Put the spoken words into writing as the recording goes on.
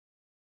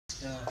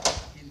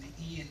in the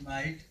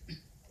e-invite.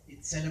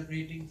 It's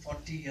celebrating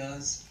 40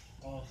 years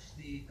of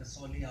the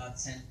Kasauli Art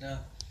Center,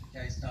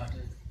 which I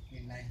started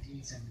in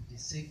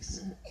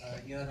 1976,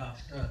 a year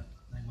after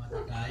my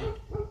mother died,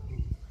 who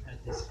had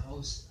this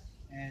house.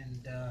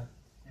 And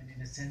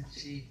in a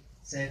sense, she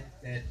said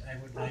that I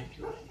would like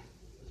you, she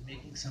was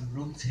making some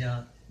rooms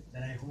here,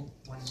 that I hope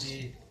one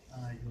day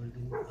you will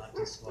do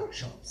artist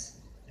workshops.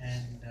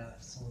 And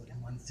so,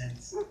 in one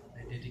sense,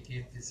 I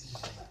dedicate this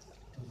evening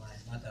to my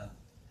mother.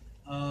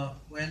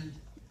 Well,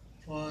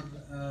 for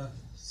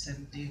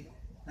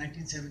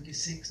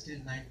 1976 till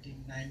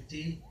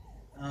 1990,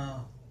 uh,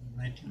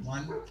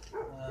 91,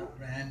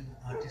 ran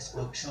artist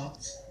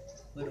workshops,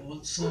 but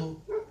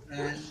also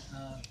ran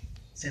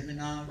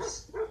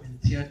seminars in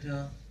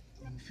theatre,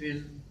 in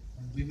film,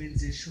 on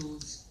women's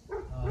issues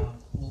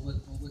over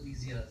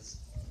these years.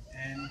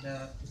 And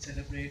to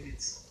celebrate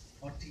its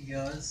 40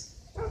 years,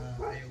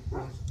 I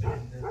approached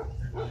Belinda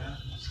Dhanna,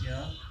 who's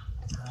here,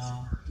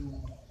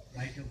 to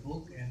write a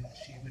book, and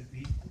she will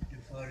be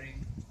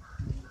referring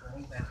to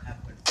all that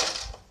happened.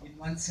 In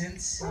one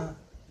sense, to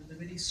the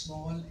very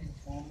small,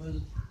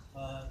 informal,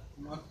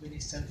 not very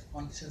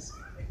self-conscious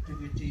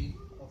activity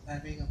of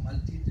having a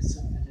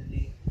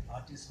multidisciplinary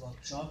artist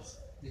workshops.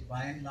 They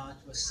by and large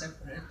were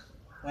separate,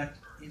 but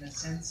in a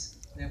sense,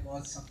 there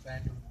was some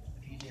kind of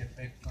relay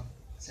effect from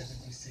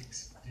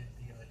 76 till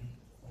the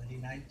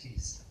early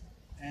 90s.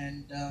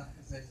 And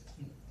as I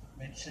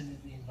mentioned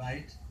in the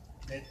invite,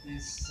 that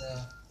this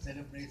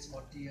celebrates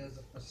 40 years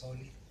of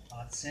Kasauli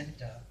Art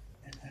Center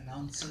and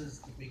announces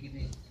the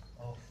beginning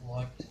of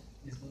what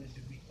is going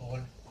to be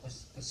called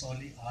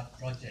Kasauli Art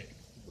Project.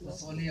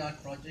 Kasauli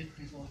Art Project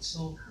is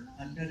also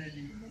under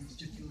an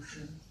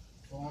institution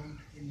formed,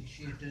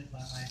 initiated by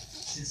my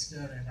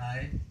sister and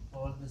I,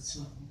 called the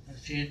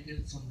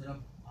Sundram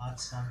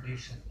Arts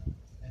Foundation.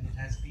 And it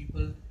has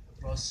people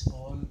across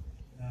all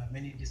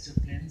many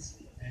disciplines,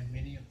 and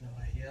many of them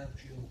are here.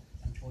 Few,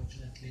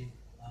 unfortunately,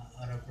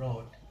 are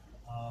abroad.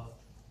 Uh,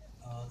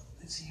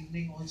 this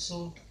evening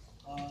also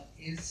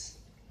is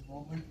the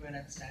moment where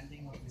I'm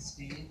standing on the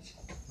stage,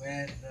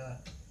 where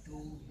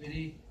two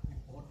very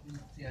important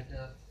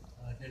theatre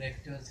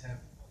directors have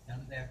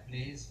done their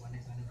plays. One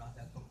is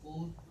Anuradha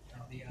Kapoor,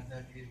 and the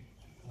other is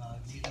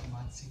Neelam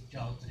Mansingh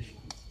Chowdhury.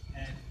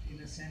 And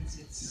in a sense,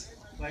 it's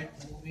quite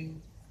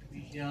moving to be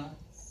here,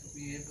 to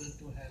be able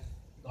to have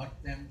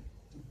got them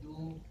to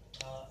do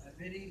a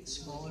very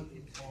small,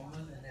 informal,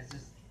 and as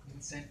is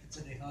said, it's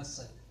a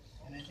rehearsal.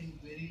 And I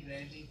think very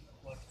rarely,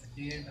 what, a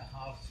day and a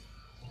half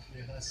of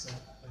rehearsal,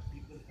 but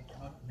people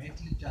have not met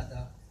each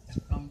other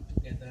and come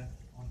together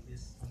on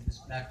this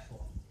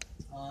platform.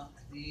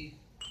 The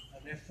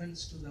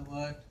reference to the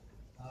word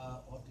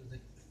or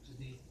to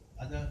the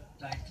other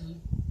title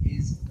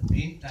is the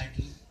main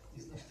title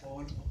is the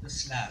fall of the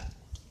slab.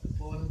 The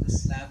fall of the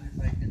slab,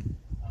 if I can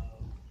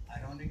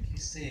ironically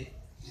say,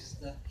 is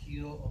the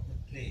hero of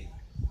the play.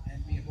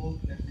 And we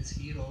hope that this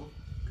hero,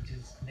 which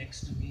is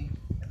next to me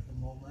at the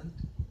moment,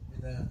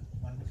 with a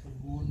wonderful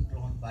moon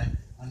drawn by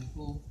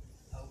Anku,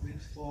 will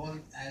fall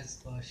as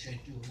per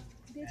schedule,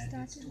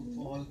 and it's to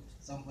fall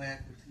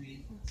somewhere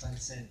between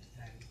sunset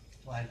and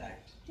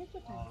twilight.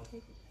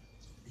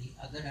 The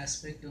other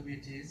aspect of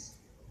it is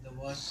the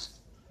word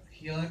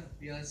here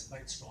appears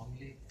quite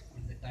strongly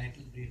in the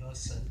title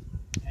rehearsal,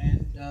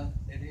 and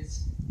there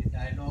is a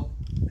dialogue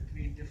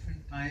between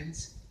different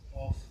kinds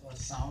of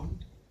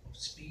sound, of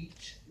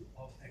speech,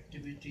 of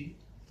activity,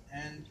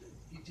 and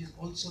it is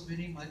also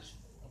very much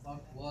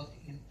about work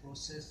in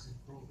process, in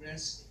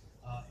progress.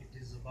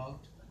 It is about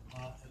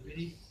a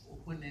very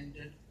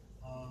open-ended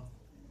uh,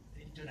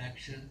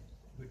 interaction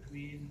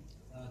between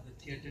the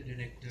theatre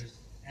directors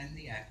and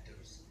the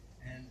actors.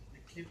 And the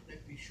clip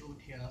that we showed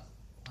here,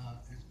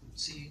 as you could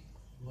see,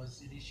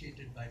 was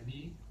initiated by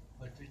me,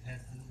 but it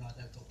had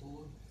Anuradha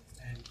Kapoor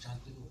and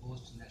Shantanu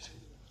Bose, National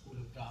School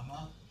of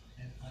Drama,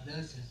 and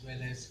others, as well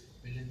as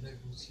Melinder,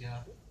 who's here,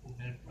 who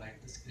helped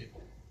write the script.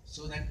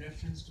 So that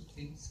reference to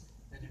things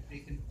that have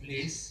taken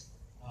place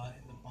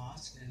in the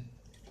past and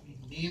we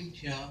named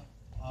here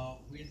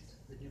with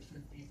the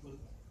different people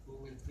who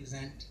will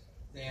present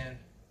their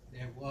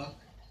their work,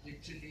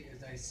 literally,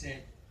 as I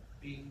said,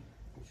 being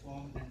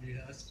performed and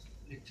rehearsed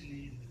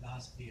literally in the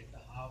last day and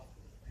a half.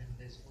 And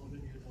as all of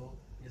you know,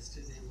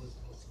 yesterday was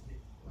possibly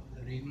one of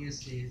the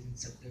rainiest days in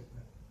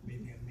September.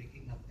 Maybe I'm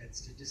making up that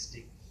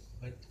statistic,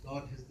 but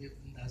God has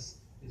given us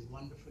this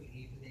wonderful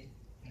evening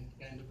and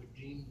kind of a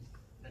dream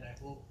that I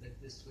hope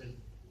that this will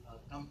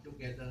come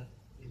together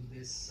in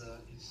this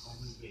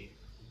informal way.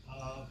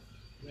 Uh,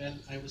 well,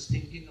 I was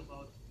thinking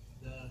about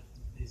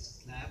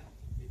this slab,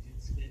 which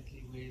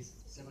incidentally weighs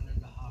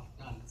 7.5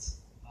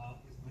 tons,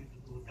 is going to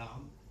go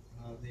down.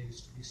 There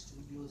used to be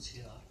studios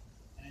here,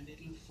 and it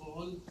will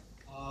fall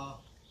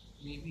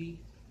maybe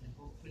and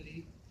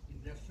hopefully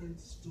in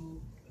reference to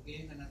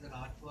again another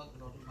artwork.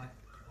 A lot of my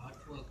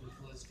artwork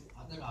refers to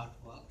other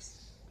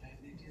artworks, and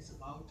it is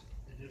about,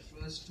 it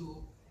refers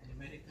to an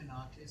American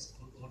artist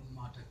called Gordon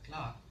Marta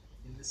Clark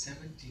in the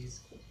 70s,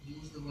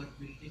 used the word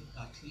building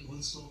cut. He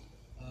also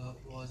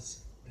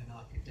was an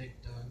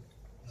architect turned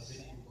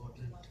very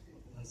important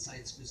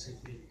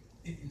site-specific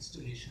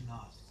installation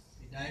art.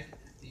 He died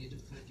at the age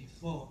of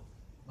 34,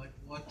 but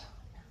what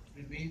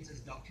remains as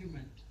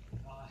document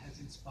has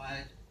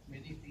inspired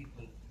many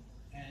people.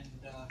 And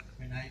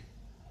when I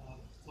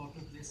thought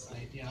of this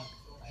idea,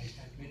 I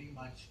had very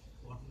much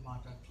Gordon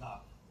Marta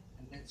Clark.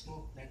 And let's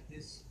hope that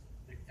this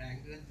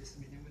rectangle, this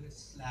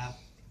minimalist slab,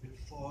 will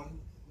fall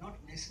not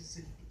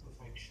necessarily to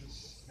perfection.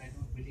 I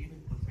don't believe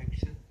in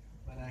perfection,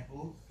 but I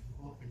hope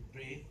and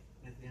pray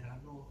that there are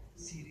no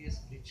serious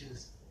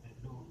glitches and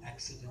no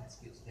accidents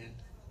which then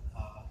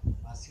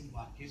Asim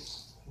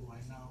Waqif, who I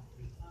now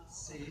will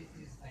say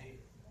is I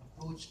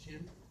approached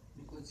him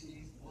because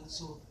he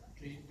also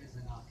trained as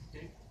an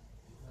architect,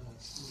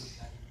 School of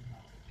Academy in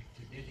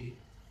Architecture, Delhi,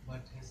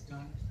 but has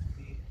done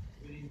the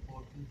very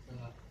important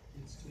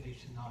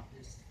installation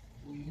artist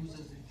who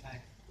uses in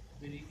fact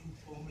very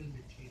informal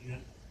material,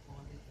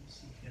 all that you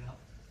see here,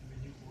 and when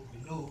you go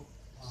below,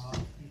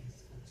 he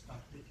is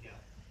constructed here.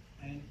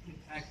 And in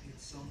fact,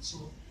 it's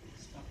also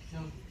a structure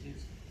which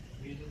is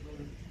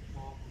available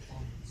for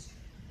performance.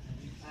 And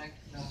in fact,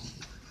 that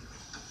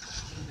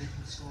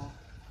you saw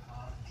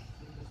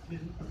in the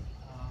film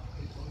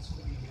will also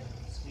be here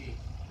on stage.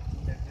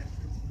 That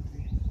reference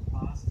between the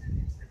past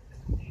and its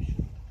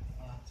representation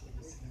through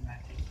the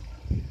cinematic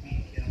will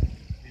be here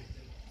with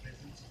the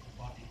presence of the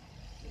body.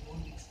 So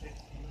don't expect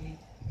any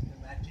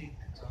dramatic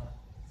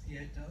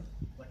theatre,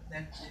 but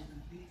that there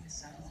will be a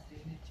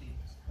simultaneity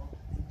of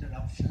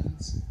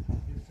interruptions,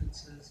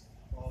 differences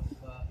of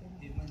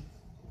even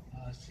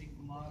Sri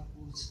Kumar,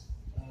 who's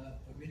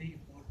a very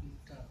important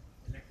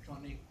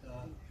electronic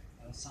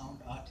sound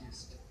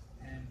artist,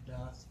 and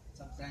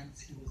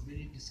sometimes he was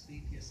very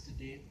discreet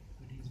yesterday,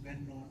 but he's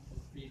well known for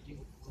creating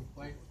some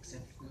quite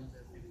exceptional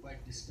and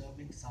quite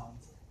disturbing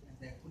sounds, and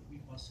there could be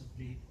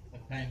possibly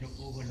a kind of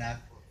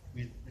overlap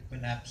with the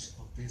collapse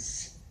of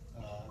this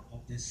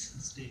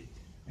stage.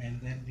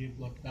 And then we've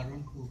got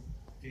Karun, who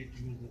played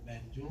you the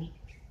banjo,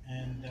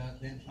 and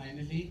then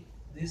finally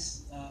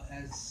this,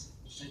 as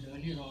said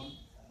earlier on,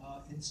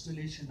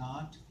 installation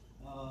art,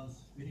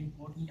 very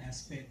important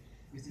aspect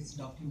is its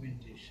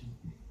documentation.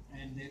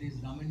 And there is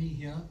Ramani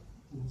here,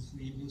 whose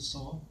name you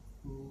saw,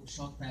 who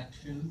shot that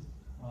film.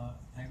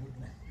 I would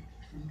like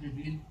to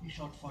reveal he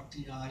shot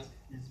 40 hours.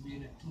 It's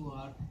made a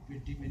 2-hour,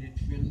 20-minute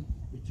film,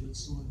 which will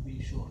soon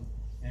be shown.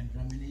 And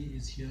Ramani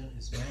is here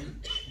as well,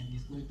 and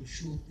he's going to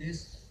shoot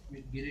this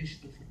with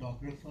Girish, the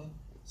photographer.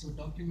 So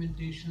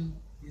documentation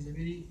is a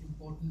very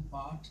important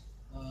part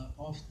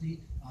of the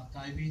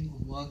archiving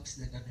of works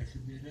that are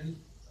ephemeral,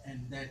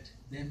 and that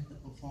then the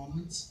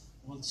performance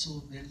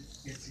also then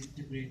gets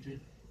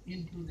integrated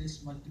into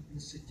this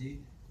multiplicity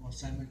or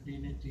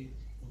simultaneity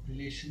of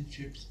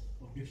relationships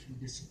of different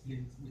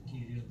disciplines,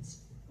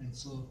 materials, and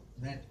so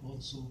that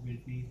also will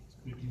be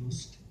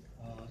produced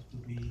to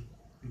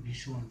be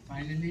shown.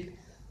 Finally,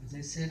 as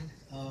I said,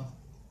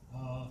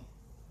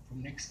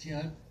 from next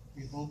year,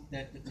 we hope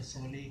that the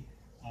Kasauli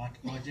art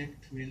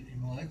project will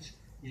emerge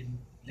in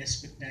less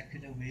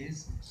spectacular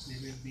ways.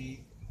 There will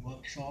be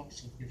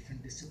workshops of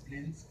different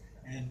disciplines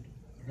and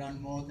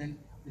run more than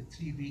the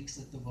 3 weeks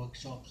that the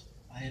workshops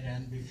I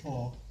ran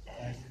before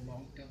as a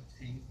long-term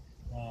thing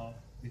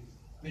with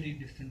very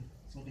different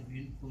sort of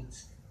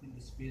inputs in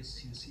the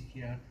space you see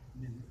here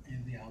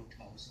in the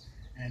outhouse.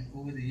 And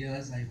over the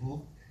years, I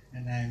hope,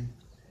 and I'm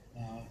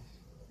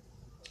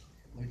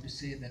going to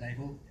say that I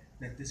hope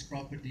that this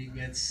property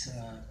gets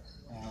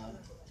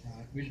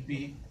will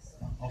be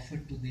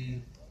offered to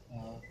the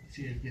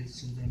Fairfield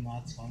Sundram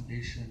Arts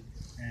Foundation,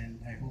 and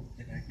I hope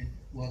that I can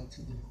work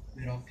through the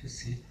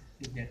bureaucracy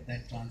to get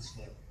that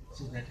transferred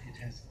so that it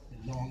has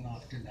a long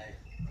afterlife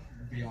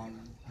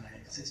beyond my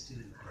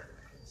existence.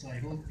 So I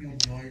hope you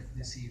enjoyed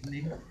this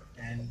evening,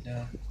 and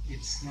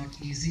it's not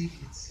easy.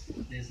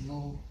 There's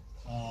no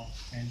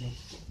kind of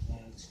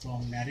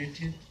strong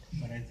narrative,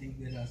 but I think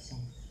there are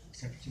some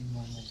exceptional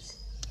moments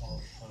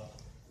of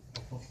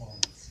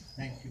performance.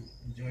 Thank you.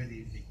 Enjoy the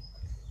evening.